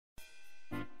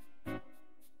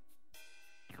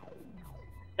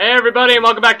Hey everybody, and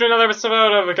welcome back to another episode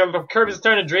of Kirby's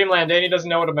Return to Dreamland. Danny doesn't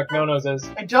know what a McNonos is.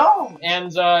 I don't!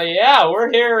 And, yeah,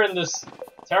 we're here in this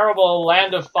terrible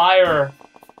land of fire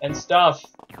and stuff.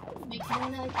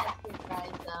 McNonos has good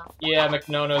fries, though. Yeah,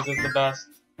 McNonos is the best.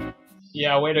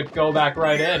 Yeah, way to go back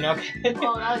right in, okay.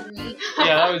 Oh, that was me.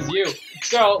 Yeah, that was you.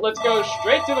 So, let's go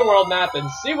straight to the world map and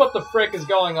see what the frick is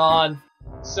going on,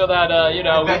 so that, you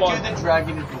know, I we bet won't you the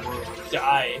dragon is the world.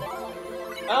 die.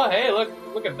 Oh, hey,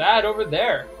 look at that over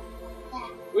there.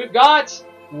 We've got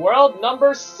world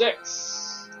number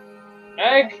 6,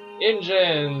 Egg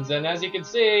Engines, and as you can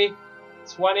see,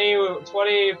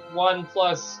 21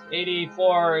 plus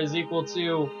 84 is equal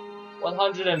to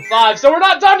 105, so we're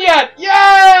not done yet!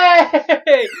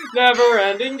 Yay!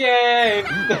 Never-ending game!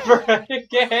 Never-ending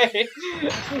game!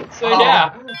 So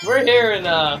yeah, we're here in,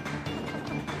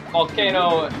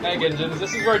 Volcano Egg Engines.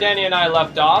 This is where Danny and I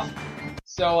left off.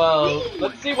 So,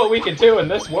 let's see what we can do in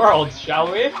this world,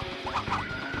 shall we?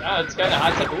 Yeah, it's kinda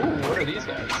high-tech. Ooh, what are these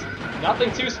guys?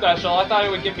 Nothing too special. I thought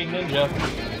it would give me ninja.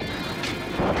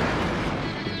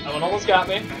 That one almost got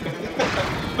me.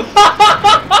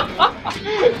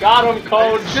 Got him,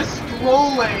 coach! Just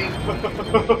strolling!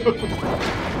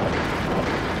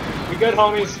 We good,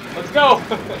 homies. Let's go!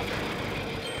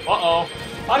 Uh-oh.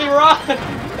 How do you run?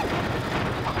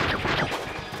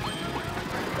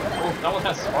 Oh, that one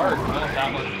has spark. I want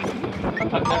that one.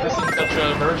 I've never seen such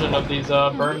a version of these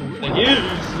burn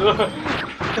thingies.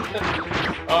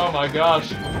 Oh my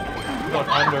gosh. Look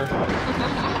under.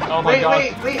 Oh my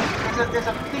gosh. Wait, there's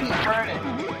a thingy burning.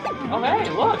 Oh hey,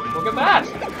 look at that.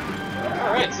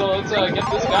 Alright, so let's get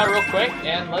this guy real quick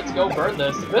and let's go burn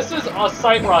this. This is a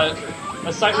sight run.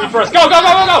 A sight read first. Go! Go!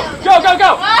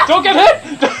 Don't get hit!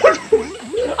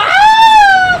 Ah!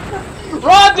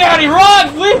 Run, Daddy,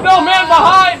 run! Leave no man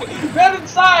behind! Get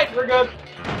inside! We're good.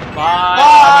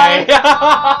 Bye!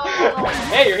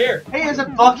 Hey, you're here. Hey, there's a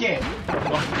bucket!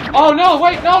 Oh no,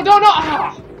 wait, no!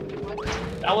 Ah!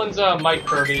 That one's Mike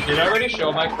Kirby. Did I already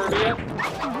show Mike Kirby yet?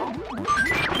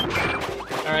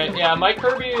 Alright, yeah, Mike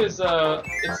Kirby is,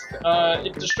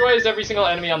 it destroys every single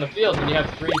enemy on the field, and you have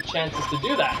 3 chances to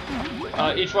do that.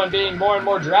 Each one being more and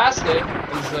more drastic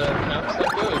as, you know,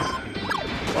 stuff goes.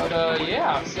 But,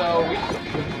 yeah, so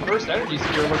the first energy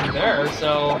sphere wasn't there,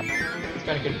 so it's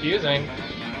kind of confusing.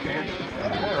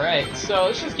 Alright, so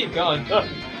let's just keep going.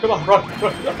 Come on, run!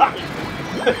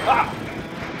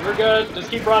 We're good,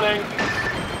 just keep running.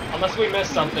 Unless we miss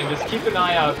something, just keep an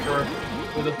eye out for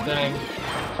the thing.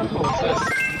 What's this?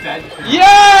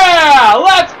 Yeah!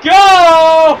 Let's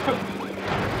go!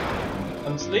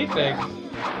 I'm sleeping.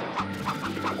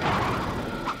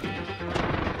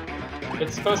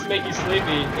 It's supposed to make you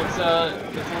sleepy. It's a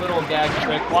little gag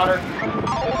trick. Water.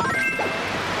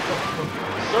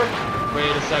 Surf.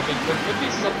 Wait a second. There could be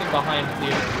something behind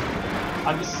here.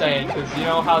 I'm just saying, because you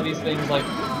know how these things like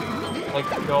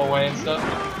go away and stuff.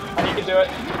 And you can do it.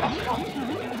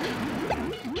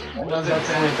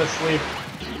 That's asleep.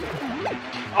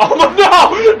 Oh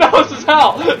no! No, this is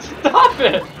hell! Stop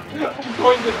it! I'm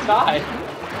going to die.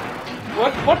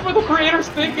 What were the creators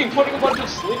thinking? Putting a bunch of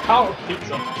sleep power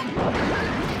pizza.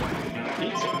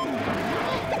 Pizza.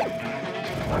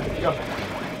 Alright, go.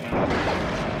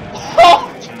 Oh!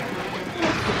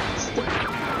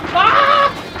 Ah!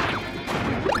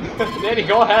 Danny,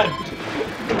 go ahead.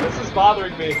 This is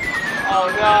bothering me. Oh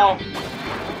no.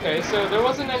 Okay, so there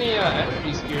wasn't any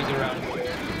energy spheres around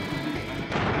here.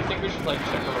 You think we should like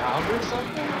check around or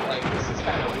something? Like, this is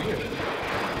kind of weird.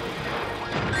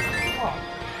 Oh.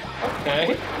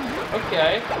 Okay. Oh,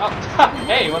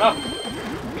 hey, what up?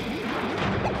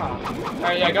 Oh.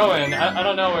 Alright, yeah, go in. I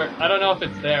don't know if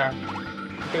it's there.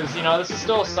 Because, you know, this is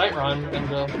still a sight run, and,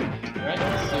 alright,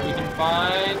 let's see if we can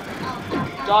find...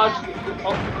 Dodge...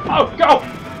 Oh, go!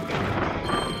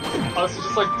 Oh, this is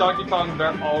just like Donkey Kong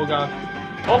Bear... Oh, God.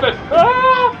 Open!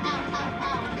 Ah!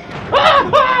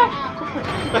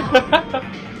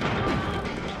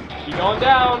 Keep going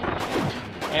down!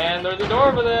 And there's a door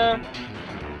over there!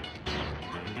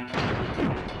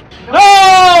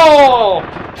 No!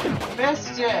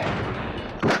 Missed it!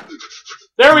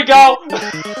 There we go!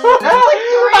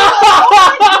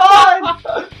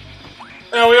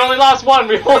 No, we only lost one.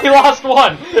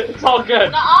 It's all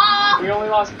good. We only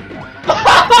lost...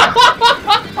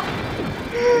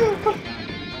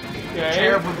 Okay.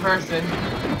 Terrible person.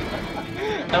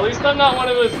 At least I'm not one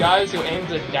of those guys who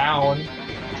aims it down.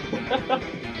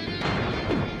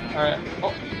 Alright.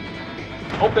 Oh.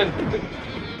 Open!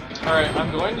 Alright,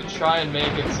 I'm going to try and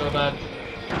make it so that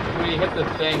we hit the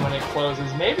thing when it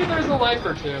closes. Maybe there's a life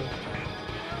or two.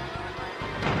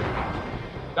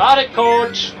 Got it,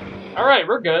 coach! Alright,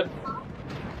 we're good.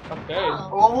 Okay.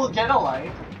 Well, we'll get a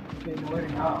life. Okay, where to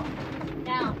go?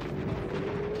 Down.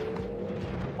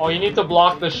 Oh, you need to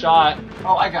block the shot.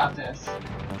 Oh, I got this.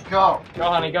 Let's go. Go,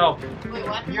 honey, go. Wait,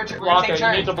 what? Your turn. Block it.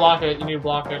 You need to block it. You need to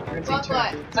block it. We're gonna Block take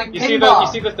turns. what? It's like You pinball.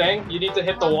 see the thing? You need to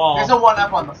hit the wall. There's a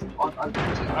 1-up on the on I'll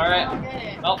Alright. get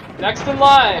it. Well, next in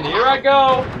line. Here I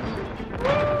go.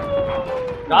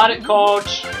 Got it,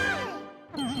 coach.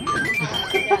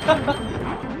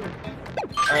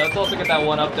 Alright, let's also get that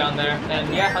 1-up down there.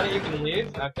 And yeah, honey, you can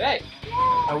leave. Okay.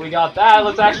 We got that.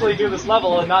 Let's actually do this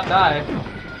level and not die.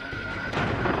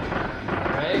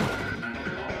 Alright.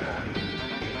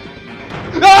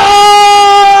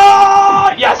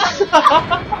 Ah! Yes!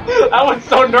 That one's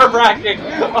so nerve-wracking.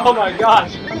 Oh my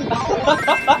gosh.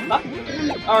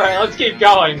 Alright, let's keep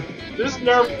going. This I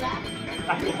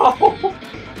know.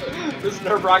 This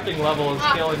nerve-wracking level is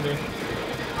killing me.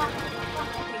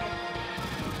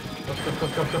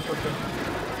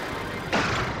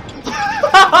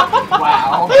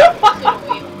 Wow.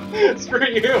 Screw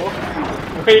you.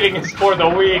 Waiting is for the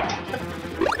weak.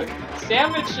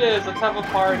 Sandwiches, let's have a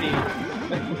party.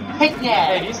 Picnic.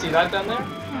 Hey, do you see that down there?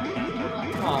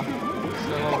 Huh.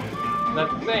 So, that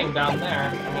thing down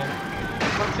there, I mean,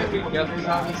 let's see if we can get There's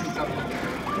that. obviously something.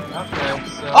 Okay,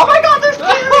 so... Oh my god, there's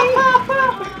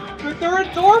Kirby! They're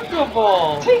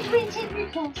adorable! Take me,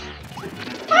 close.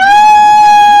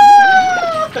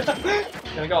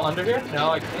 Can I go under here?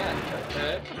 No, I can't.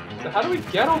 Okay. So how do we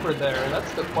get over there?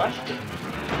 That's the question.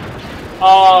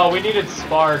 Oh, we needed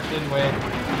spark, didn't we?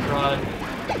 God.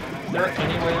 Is there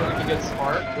any way that we can get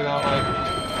spark without, like...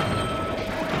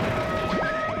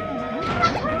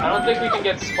 I don't think we can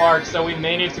get spark, so we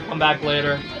may need to come back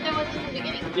later. But there was in the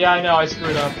beginning. Yeah, I know, I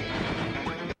screwed up.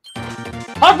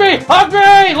 Hubby!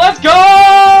 Hubby! Let's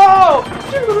go!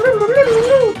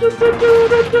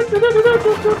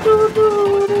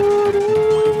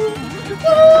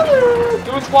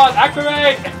 Doing squat,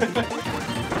 activate!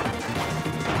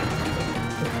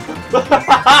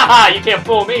 You can't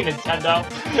fool me, Nintendo.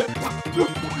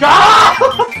 Ah!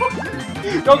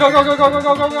 Go, go, go, go, go, go,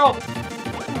 go, go, go!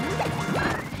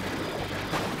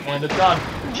 And it's done.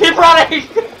 Keep running!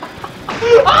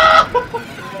 Ah!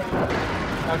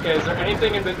 Okay, is there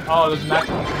anything in the... Oh, there's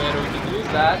maximum tomato. We can use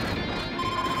that.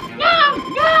 No!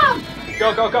 No!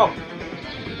 Go, go, go!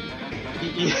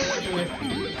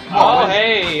 Oh,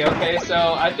 hey! Okay,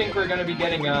 so I think we're gonna be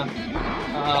getting a...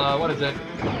 what is it?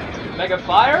 Mega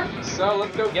Fire? So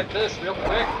let's go get this real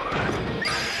quick.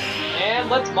 And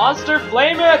let's Monster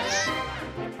Flame it!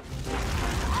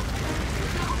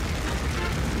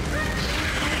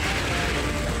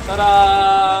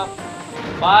 Ta-da!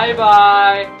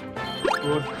 Bye-bye!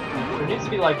 There needs to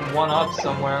be like 1-up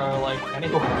somewhere, or like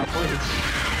anywhere, please.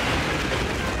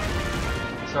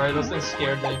 Sorry, those things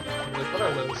scared me. I was like, what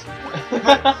are those?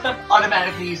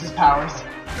 Automatically uses powers.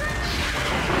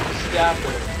 Staff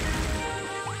it.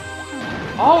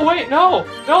 Oh wait, no!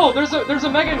 No, there's a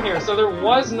Mega in here, so there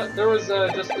was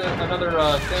just another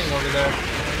thing over there.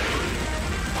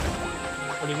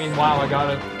 What do you mean, wow, I got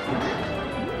it.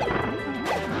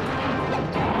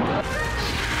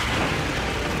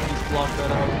 Block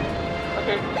that out.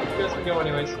 Okay, you guys can go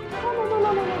anyways.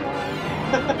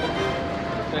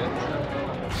 Okay, so...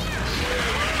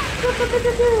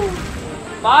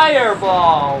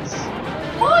 Fireballs!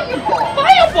 Fireball!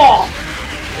 Fireball!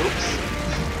 Oops.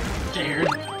 Scared.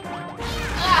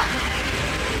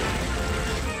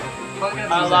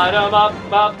 I light 'em up,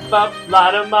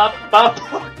 light 'em up.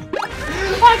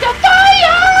 Like a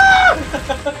fire!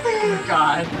 Oh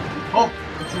god. Oh,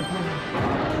 it's a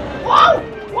Whoa!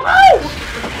 Whoa!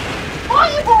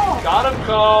 fireball! Got him,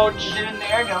 coach! Is it in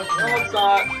there? No, it's No, not. it's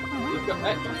not.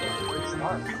 It's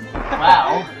not.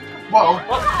 Wow. Whoa.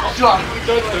 What? Jump.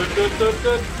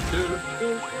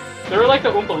 They were like the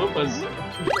Oompa Loompas.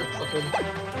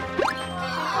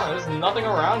 Oh, there's nothing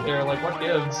around here, like what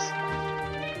gives?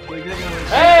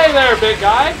 Hey there, big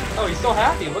guy! Oh, he's so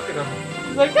happy, look at him.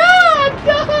 He's like,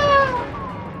 ah!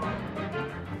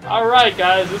 Alright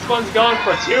guys, this one's going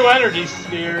for 2 energy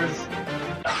spheres.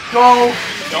 Go!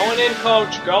 Going in,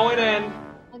 coach, going in.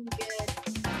 I'm good.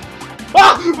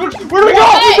 Ah! Where do we go?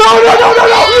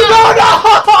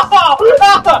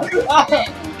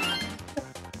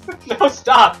 No, no,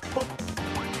 stop!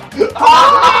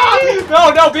 Ah!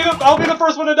 No, I'll be the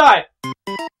first one to die.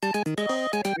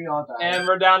 We all died. And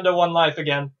we're down to 1 life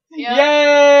again. Yep.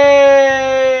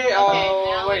 Yay! Okay, Oh,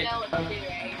 now wait. we know what to do,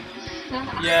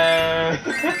 right? Yay!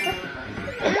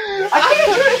 I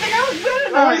can't do anything, I was better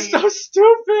That was so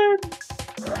stupid!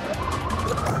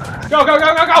 Go, go, go,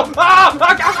 go, go! Ah! Go,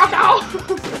 go, go, go!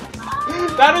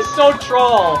 That is so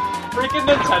troll! Freaking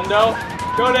Nintendo!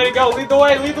 Go, Daddy, go! Lead the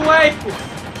way! Lead the way!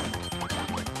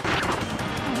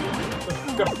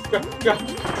 Go, go, go.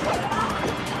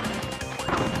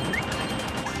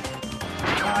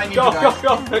 Go, go,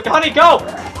 go! Honey, go!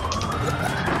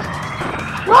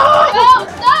 No,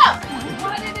 stop!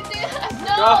 Why did it do that?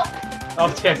 No! Go. Oh,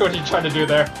 damn, what are you trying to do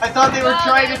there? I thought they were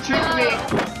trying to trick me.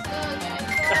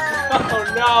 Oh,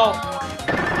 no!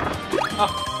 Oh,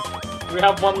 we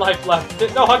have 1 life left.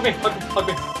 No, hug me, hug me, hug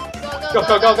me. Go,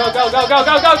 go, go, go, go, go, go,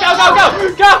 go, go, go, go, go!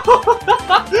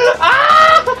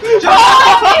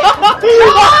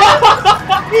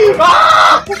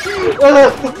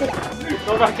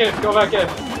 Go back in, go back in.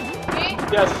 Me?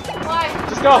 Yes. Why?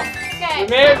 Just go. Okay.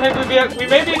 We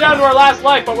may be down to our last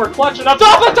life, but we're clutching up.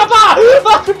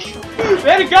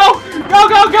 Ready, go! Go,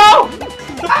 go, go!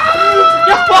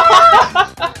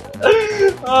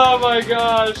 Oh my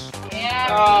gosh. Yeah.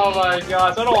 Oh my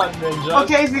gosh, I don't want ninjas.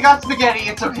 Okay, we got spaghetti,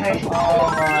 it's okay.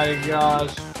 Oh my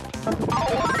gosh.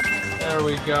 There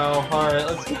we go. Alright,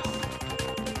 let's go.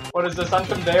 What is this, on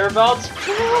conveyor belts?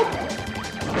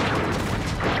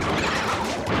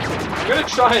 I'm gonna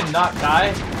try and not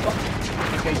die.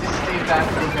 Okay, just stay back,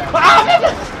 stay back. Ah!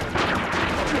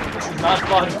 This is not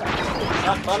fun.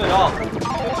 Not fun at all.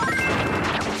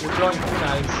 You're going too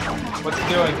nice. What's he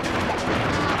doing?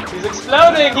 He's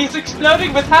exploding! He's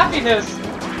exploding with happiness!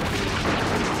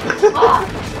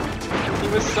 He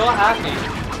was so happy.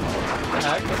 What the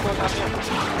heck? What's going on here?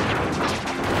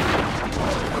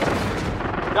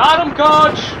 Got him,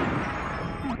 coach!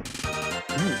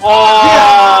 Oh!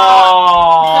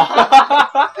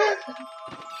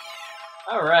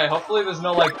 Alright, hopefully there's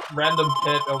no, like, random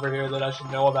pit over here that I should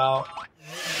know about.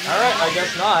 Alright, I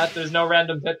guess not. There's no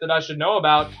random pit that I should know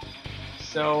about.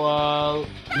 So, oh,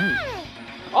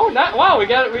 wow, we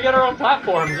get our own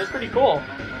platforms. That's pretty cool.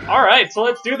 Alright, so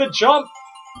let's do the jump!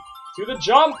 Do the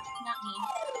jump!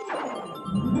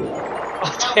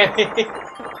 Okay.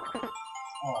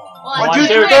 One, 2,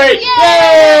 3!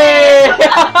 Yay!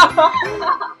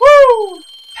 Woo!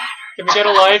 Can we get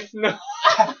a life? No.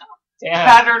 Damn.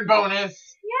 Pattern bonus.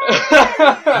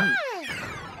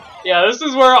 Yeah, this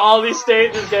is where all these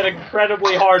stages get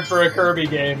incredibly hard for a Kirby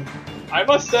game. I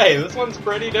must say, this one's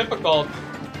pretty difficult.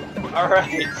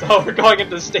 Alright, so we're going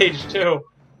into stage 2.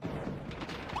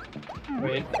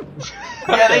 Wait.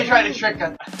 Yeah, they try to trick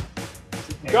us.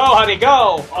 Go, honey,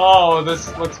 go! Oh,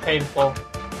 this looks painful.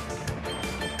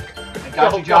 I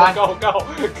got you, John. Go, go,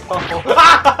 go, go.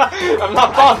 I'm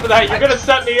not falling for that. You're gonna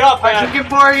set me up, man. I took it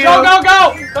for you. Go, go,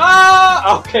 go!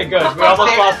 Ah! Okay, good. We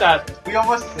almost lost that. We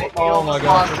almost. Oh my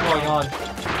gosh, what's going on?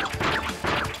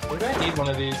 Where do I need one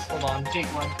of these? Hold on. Take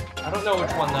one. I don't know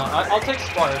which one now. I'll take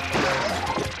Spark.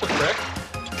 The trick.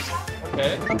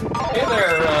 Okay. Hey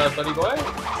there, buddy boy.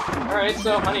 Alright,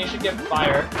 so honey, you should get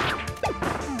fire.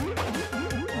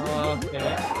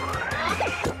 Okay.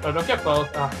 Oh, don't get both.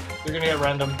 You're gonna get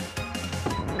random.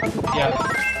 Yeah.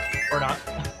 Or not.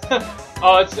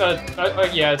 Oh, it's,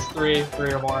 yeah, it's three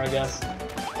or more, I guess.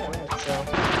 Alright, so...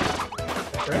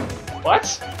 Okay. What?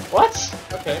 What?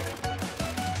 Okay.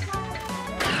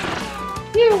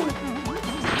 Phew!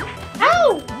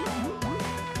 Ow!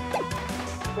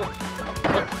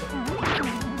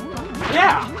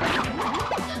 Yeah!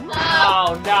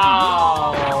 Oh, no!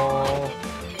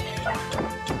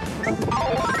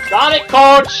 Got it,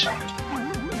 coach!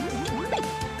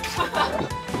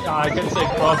 Yeah, I couldn't say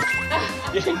club.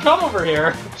 You can come over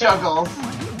here. Juggles.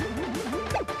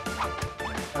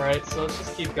 Alright, so let's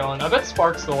just keep going. I bet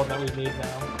Spark's the one that we need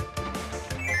now.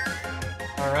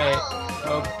 Alright.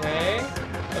 Okay.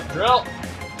 Let's drill!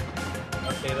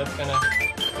 Okay, that's gonna...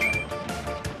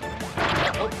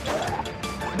 Oh.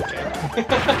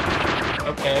 Okay.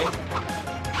 Okay.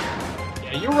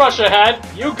 Yeah, you rush ahead!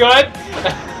 You good!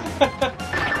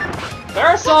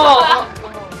 Parasol!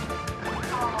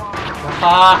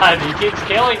 God, he keeps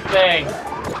killing things!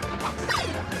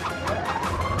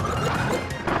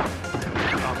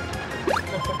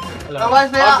 Hello. I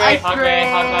want Hug me, ice hug me, cream.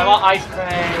 hug me, I want ice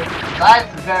cream!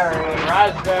 Raspberry.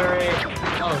 Raspberry!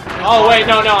 Oh wait,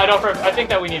 no, I don't. I think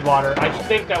that we need water. I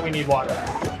think that we need water.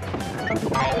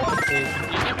 Alright, let's see.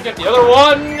 You can get the other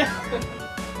one!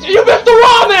 You missed the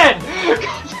ramen!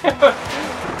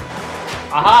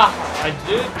 Aha! I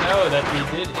did know that we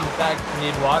did, in fact,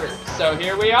 need water. So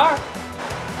here we are.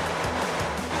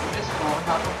 Just go on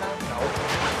top of that?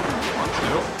 Want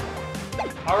to?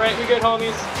 Alright, we good,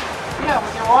 homies. Yeah,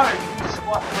 with your water, you can just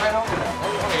walk right over that. Oh,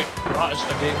 you want to get crushed? I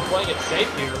mean, playing it safe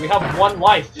here. We have 1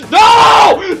 life.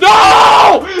 No!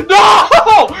 No!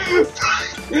 No!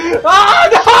 Ah,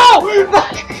 no!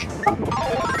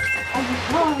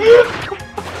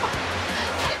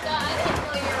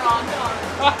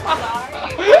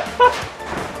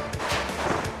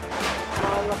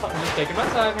 taking my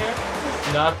time here.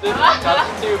 Nothing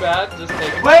too bad. Just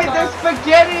taking my Wait, time. there's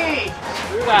spaghetti!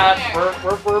 Screw that.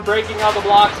 We're breaking all the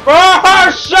blocks.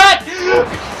 Oh, shit!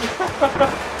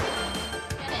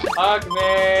 Hug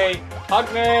me!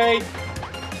 Hug me!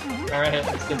 Alright,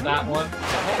 let's get that one.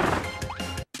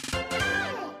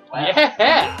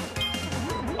 Yeah!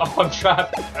 Oh, I'm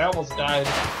trapped. I almost died.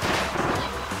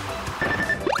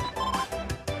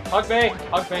 Hug me!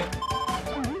 Hug me!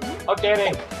 Hug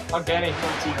Danny! Hug Danny!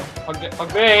 Hug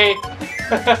me!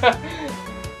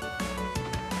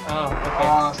 Oh, okay.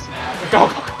 Oh, snap. Go,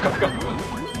 go, go, go, go!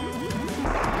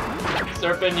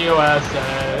 Surfing USA!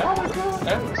 Oh my god!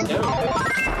 Oh, stone!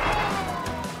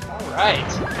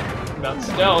 Alright. About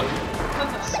stone.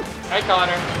 Hi,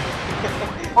 Connor.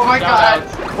 Oh my god!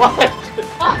 What?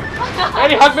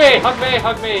 Eddie, hug me! Hug me!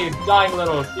 Hug me! Dying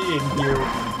little seeing you.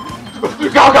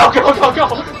 Go, go, go, go, go!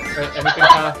 Wait, anything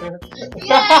happen?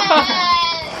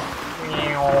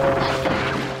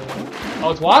 Oh,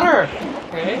 it's water!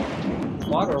 Okay. It's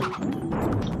water.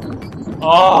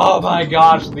 Oh my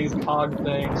gosh, these cog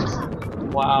things.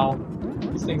 Wow.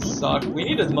 These things suck. We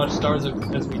need as much stars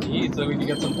as we need so we can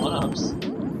get some 1-ups.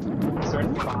 Is there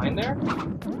anything behind there?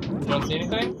 You don't see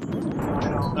anything?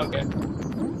 Okay.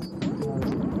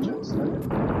 Let's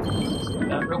get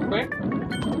that real quick.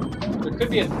 There could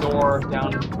be a door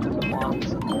down at the bottom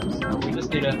somewhere, so we just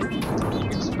need to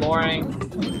keep exploring.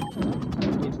 We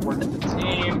need to work as a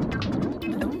team.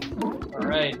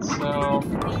 Alright, so...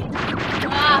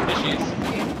 Fishies.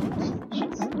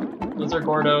 Those are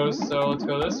Gordos, so let's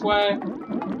go this way.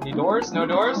 Any doors? No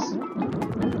doors?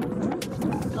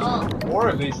 Oh. More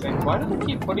of these things. Why do they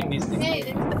keep putting these things?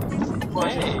 Hey,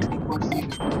 Hey.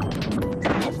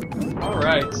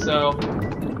 Alright, so...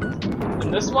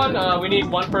 In this one, we need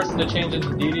one person to change into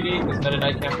DDD, because Meta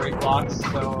Knight can't break blocks,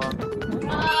 so...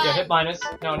 yeah, hit minus.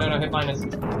 No, hit minus.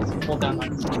 Hold down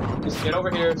minus. Just get over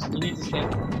here, you need to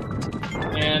stand.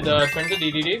 And, turn to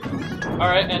DDD.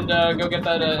 Alright, and, go get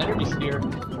that, energy sphere.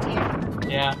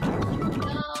 Yeah.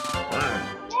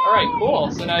 Alright, cool.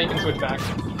 So now you can switch back.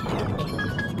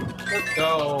 Let's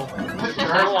go. You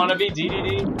don't want to be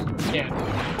DDD? You can't.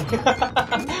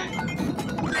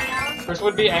 First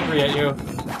would be angry at you.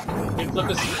 He'd flip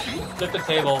the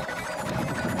table.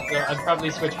 So I'd probably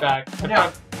switch back.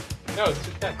 No,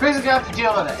 switch back. Chris is gonna have to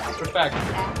deal with it. Switch back.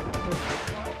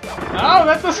 Oh,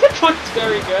 that doesn't look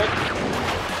very good.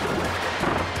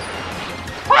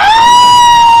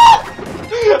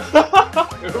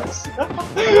 Oops. Oh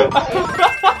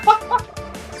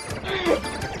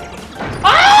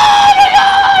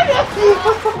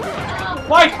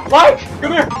my god! Mike!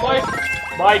 Come here!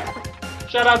 Mike!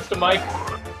 Shoutouts to Mike.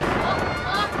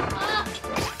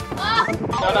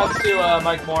 Shoutouts to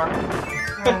Mike Moore.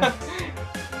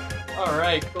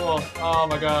 Alright, cool. Oh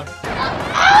my god.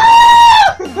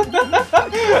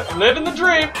 I'm living the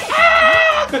dream!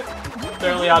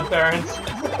 Fairly Odd Parents.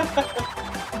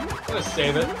 I'm gonna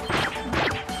save it.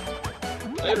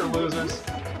 Later, losers.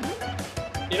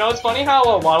 You know, it's funny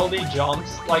how Waddle Dee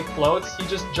jumps, like floats, he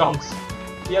just jumps.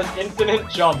 He has infinite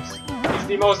jumps. He's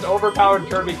the most overpowered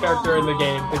Kirby character in the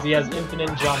game, because he has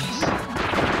infinite jumps.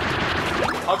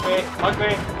 Hug me. What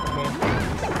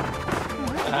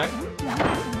the heck?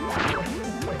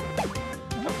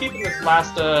 I'm keeping this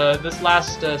last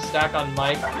stack on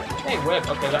Mike. Hey, whip.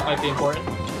 Okay, that might be important.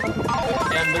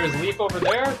 And there's Leaf over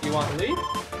there. Do you want Leaf?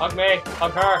 Hug me.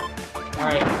 Hug her.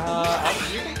 Alright,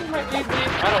 do you think we might leave Leaf?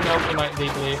 I don't know if we might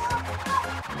leave Leaf.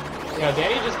 Yeah,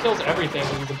 Danny just kills everything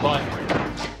with his butt.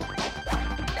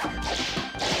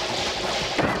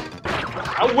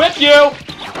 I'll whip you!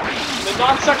 In a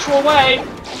non-sexual way!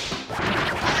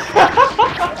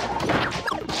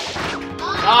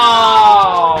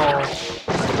 Oh!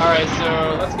 Alright, so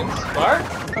let's get Spark.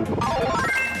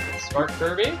 Spark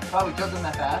Kirby. Oh, we killed him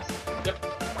that fast? Yep.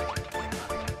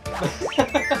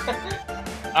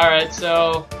 Alright,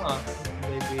 so...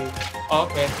 maybe... Oh,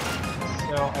 okay.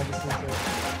 So, I just need to...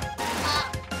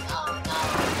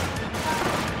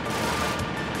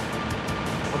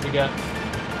 What'd we get?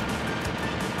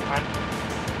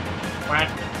 What?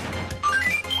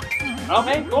 Oh,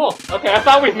 hey, cool. Okay, I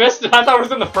thought we missed it. I thought it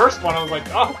was in the first one. I was like,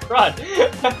 oh, crud.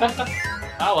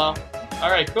 Oh, well.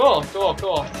 Alright, cool. So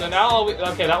now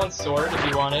okay, that one's sword if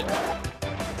you want it.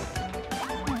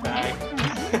 Bag.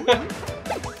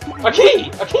 A key!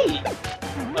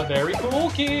 A very cool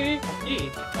key!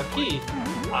 A key!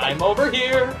 I'm over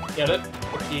here! Get it?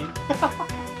 A key.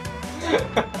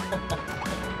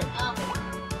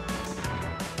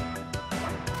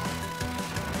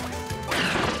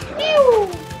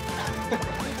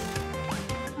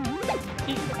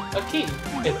 A key.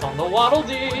 It's on the Waddle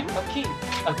Dee. A key.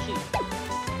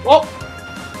 Whoa!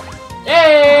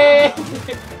 Hey!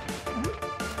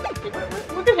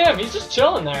 Look at him, he's just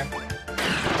chilling there.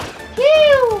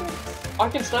 Pew! I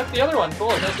can snipe the other one. Cool,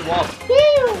 there's the wall.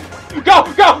 Pew! Go,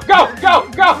 go, go, go,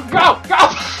 go, go, go!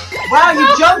 Wow, you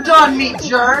jumped on me,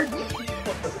 jerk!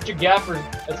 That's what you get for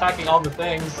attacking all the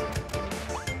things.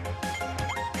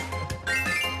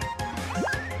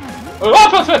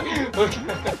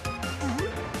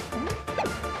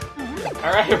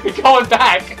 Alright, we're going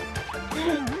back.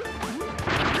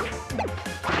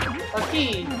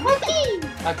 Okay.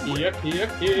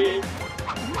 Okay.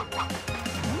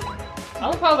 I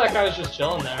love how that guy was just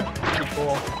chilling there. Pretty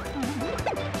cool.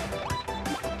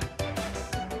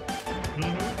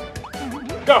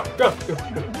 Go, go, go,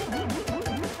 go.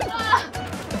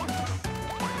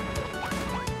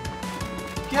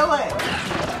 Kill it!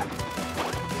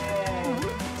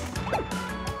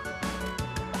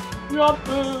 Jump!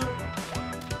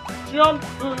 Jump!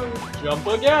 Jump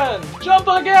again! Jump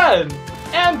again!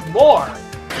 And more!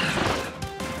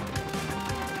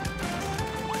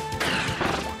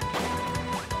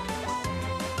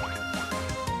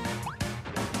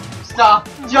 Stop!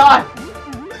 John!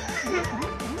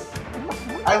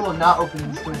 I will not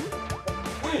open this door.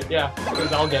 Yeah,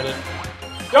 because I'll get it.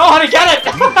 Go, honey, get it!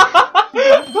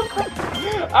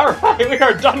 Alright, we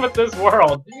are done with this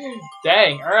world.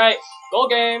 Dang, alright. Goal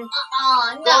game.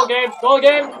 No. Goal game. Goal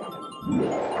game.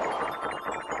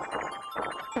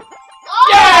 Oh!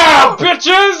 Yeah,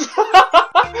 bitches!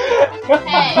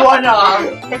 Hey. One off!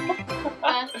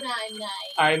 That's not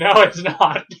nice. I know it's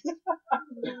not.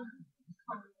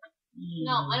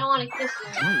 No, I don't want to kiss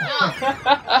you. No.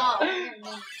 Oh, you're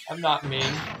mean. I'm not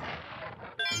mean.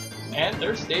 And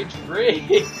there's stage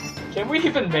 3. Can we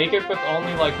even make it with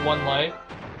only like 1 life?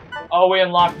 Oh, we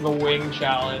unlocked the wing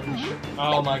challenge.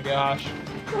 Oh my gosh.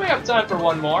 Do we have time for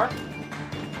 1 more?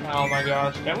 Oh my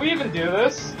gosh. Can we even do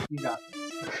this? You got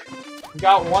this. We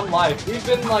got 1 life. We've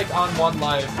been like on 1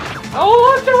 life. Oh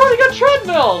look, they're running on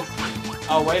treadmills!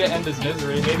 Oh, way to end his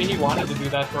misery. Maybe he wanted to do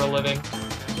that for a living.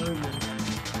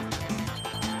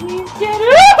 He's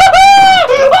getting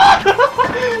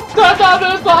Turns on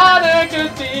the sonic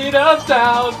speed of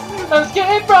sound.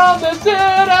 Escape from the city!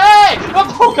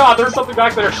 Oh god, there's something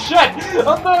back there. Shit!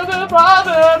 Under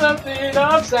the speed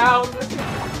of sound.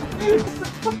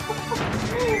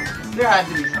 There had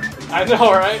to be something. I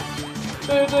know, right?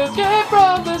 Escape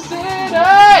from the city!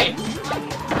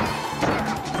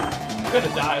 I'm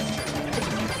gonna die.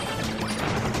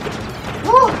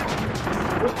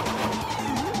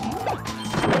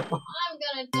 I'm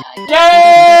gonna die.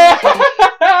 Yeah!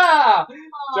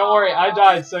 Don't worry, I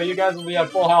died, so you guys will be at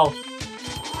full health.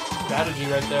 Strategy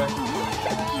right there.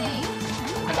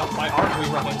 I got my arm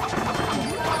rerunning.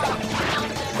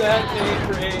 Set me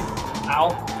free. Ow.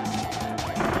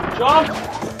 Jump!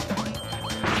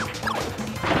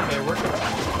 Okay, we're good.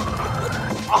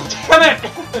 Oh, damn it!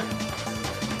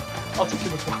 I'll take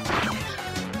you with me.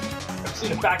 I've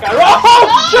seen it back out. Oh,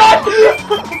 shit!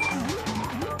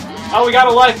 Oh, we got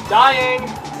a life. Dying!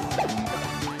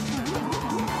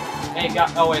 Hey,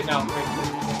 got. Oh, wait, no. Wait.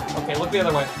 Okay, look the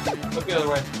other way. Look the other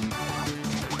way.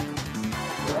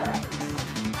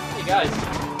 Hey, guys.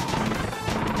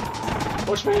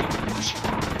 Push me.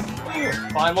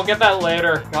 Fine, we'll get that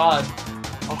later. God.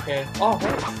 Okay. Oh,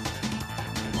 hey.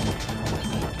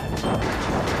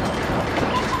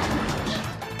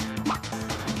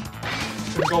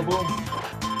 Go boom.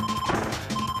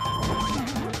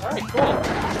 Alright, cool.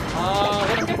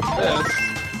 Let's get this.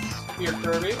 Here,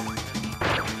 Kirby.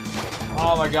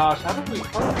 Oh my gosh, how did we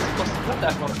supposed to get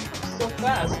that one so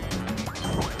fast?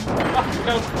 Oh,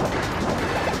 no.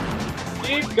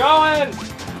 Keep going!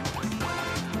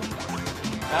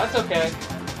 That's okay.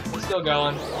 We're still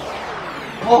going.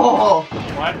 Oh!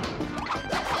 What?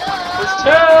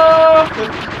 There's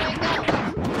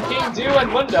 2! King Do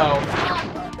and Window.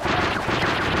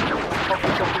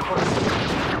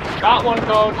 Got 1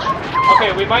 code.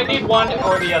 Okay, we might need 1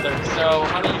 or the other, so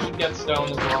honey, you should get stone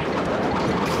as well.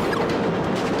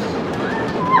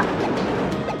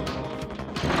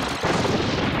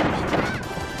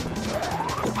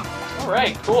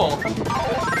 Alright, cool.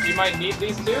 You might need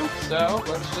these 2, so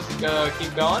let's just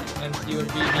keep going and see what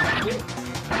we need to do.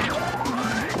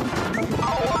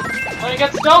 Oh, you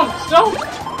got stone! Stone!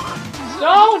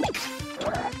 Stone!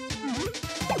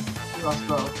 You lost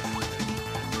both.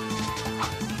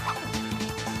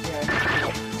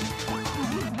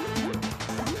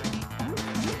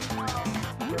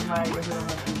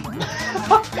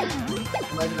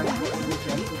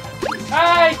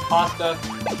 Hey! Pasta.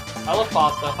 I love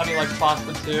pasta. Honey likes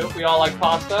pasta too. We all like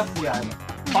pasta. Yeah.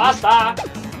 Pasta!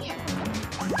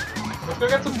 Let's go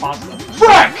get some pasta.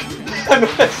 Frick! I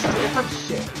missed. Some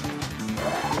shit.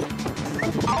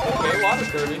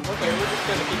 Kirby. Okay, we're just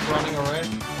gonna keep running away.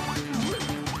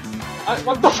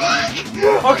 What the fuck?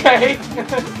 Okay.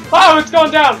 Oh, it's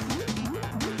going down!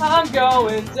 I'm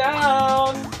going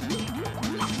down!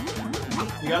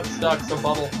 You got stuck, so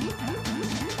bubble.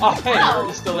 Oh, hey,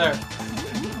 you're still there.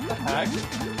 What the heck?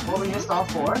 Well, we missed all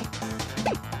 4?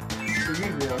 Did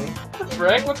you really? What the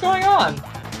frick? What's going on?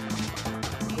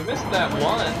 We missed that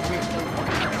one.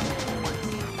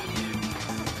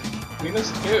 We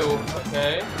missed 2.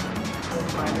 Okay.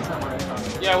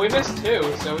 Yeah, we missed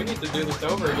 2, so we need to do this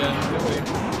over again, do we?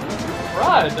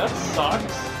 Right, that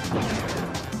sucks.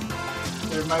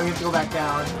 Maybe we have to go back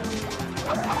down.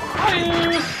 Hi!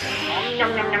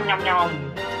 Yum, yum, yum, yum, yum.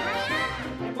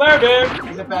 Flare beam!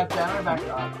 Is it back down or back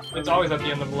up? It's always at the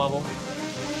end of the level.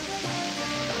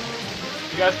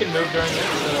 You guys can move during this,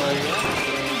 so yeah.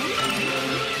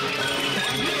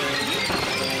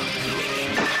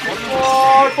 One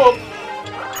more! Boom!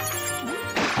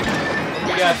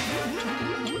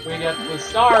 We get the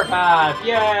star path! Yay!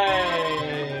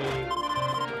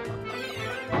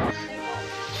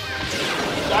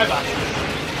 Die back!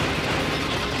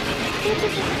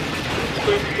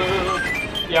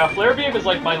 Yeah, Flare Beam is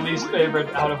like my least favorite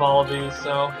out of all of these,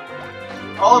 so...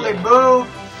 Oh, yeah. They move!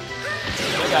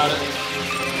 They got it.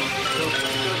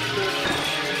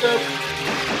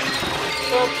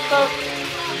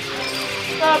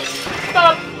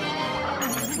 Stop!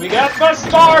 We get the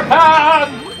star path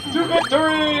to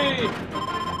victory!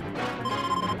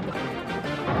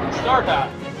 Star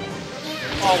path.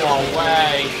 Oh,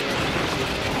 away.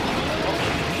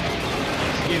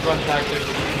 Speedrun tactics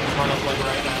run up like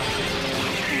right now.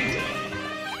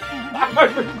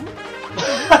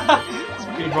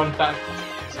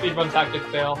 Speedrun tactic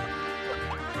fail.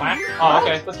 Oh,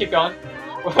 okay, let's keep going.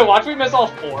 Watch me miss all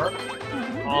 4.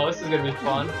 Oh, this is gonna be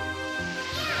fun.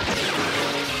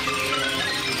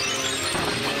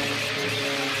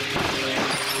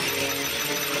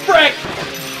 Frick!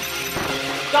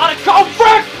 Gotta go,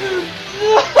 frick!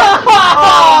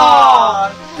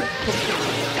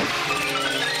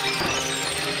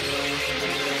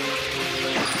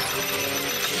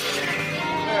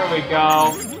 There we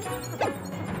go.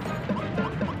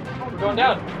 Oh, we're going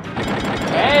down.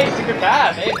 Hey, secret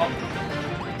path. Hey, oh.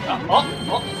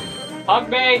 Hug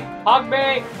me! Hug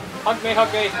me! Hug me!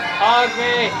 Hug me! Hug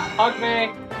me! Hug me!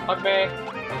 Hug me!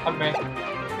 Hug me!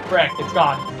 Frick, it's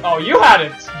gone. Oh, you had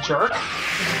it, jerk.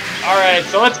 Alright,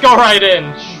 so let's go right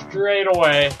in. Straight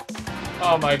away.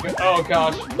 Oh my god. Oh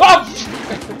gosh. Oh!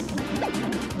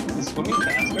 Is swimming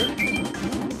faster?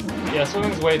 Yeah,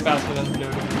 swimming's way faster than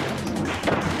doing.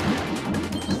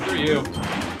 Screw you.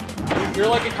 You're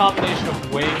like a combination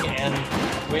of wing and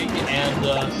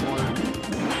sword.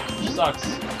 Which sucks.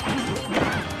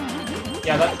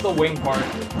 Yeah, that's the wing part.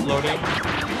 Loading.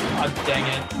 God dang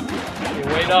it. Okay,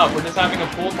 wait up, we're just having a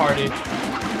pool party.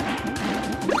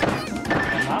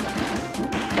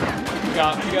 You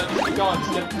got to keep going.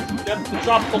 Just get the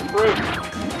tropical fruit.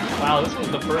 Wow, this was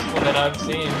the first one that I've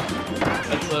seen.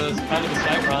 That's kind of a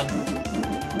sight run.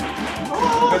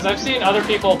 Because I've seen other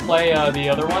people play the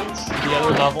other ones, the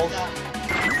other levels.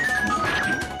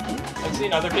 I've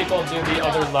seen other people do the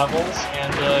other levels,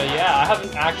 and yeah, I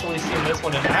haven't actually seen this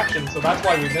one in action, so that's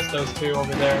why we missed those 2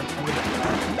 over there.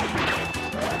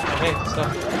 Hey,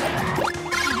 stuff.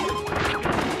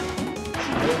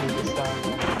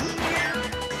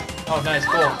 Oh, nice,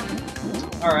 cool.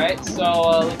 Alright, so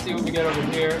let's see what we get over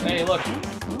here. Hey, look.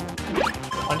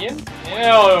 Onion?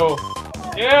 Ew!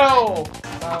 Ew!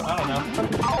 I don't know.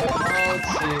 Let's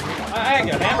see. I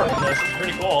get a hammer from this. It's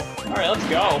pretty cool. Alright, let's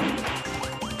go.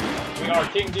 We are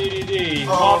King DDD.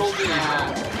 Model D.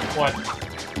 What?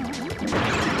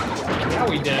 Yeah,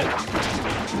 we did.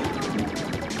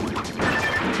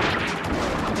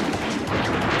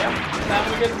 Yep,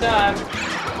 having a good time.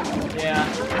 Yeah.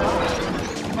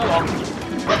 Oh well.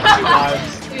 2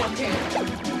 lives.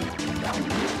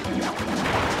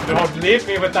 Don't leave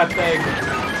me with that thing.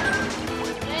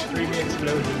 Creepy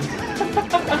explosions.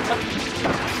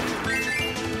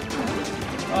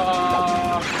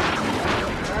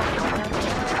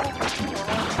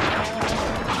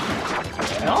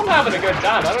 I'm having a good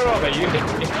time. I don't know about you.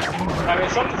 I mean,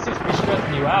 something seems to be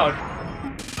stressing you out.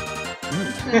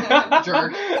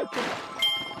 Jerk.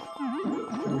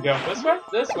 Here we go. This way?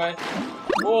 This way.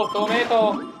 Oh, tomato.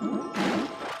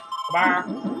 Bah.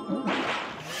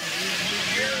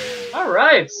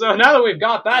 Alright, so now that we've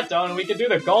got that done, we can do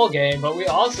the goal game, but we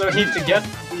also need to get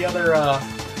the other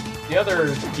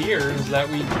gears that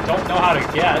we don't know how to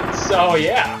get, so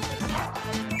yeah.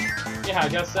 Yeah, I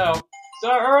guess so. So,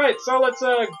 alright, so let's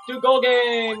do goal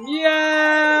game!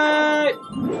 Yay!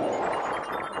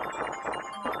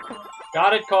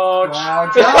 Got it, coach.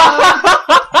 Wow, John.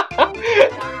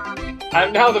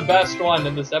 I'm now the best one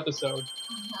in this episode.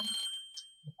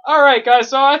 Alright, guys,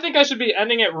 so I think I should be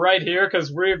ending it right here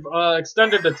because we've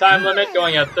extended the time limit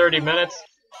going at 30 minutes.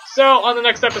 So, on the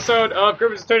next episode of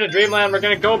Kirby's Return to Dreamland, we're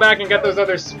going to go back and get those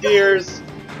other spheres.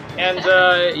 And,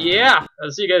 yeah, I'll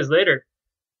see you guys later.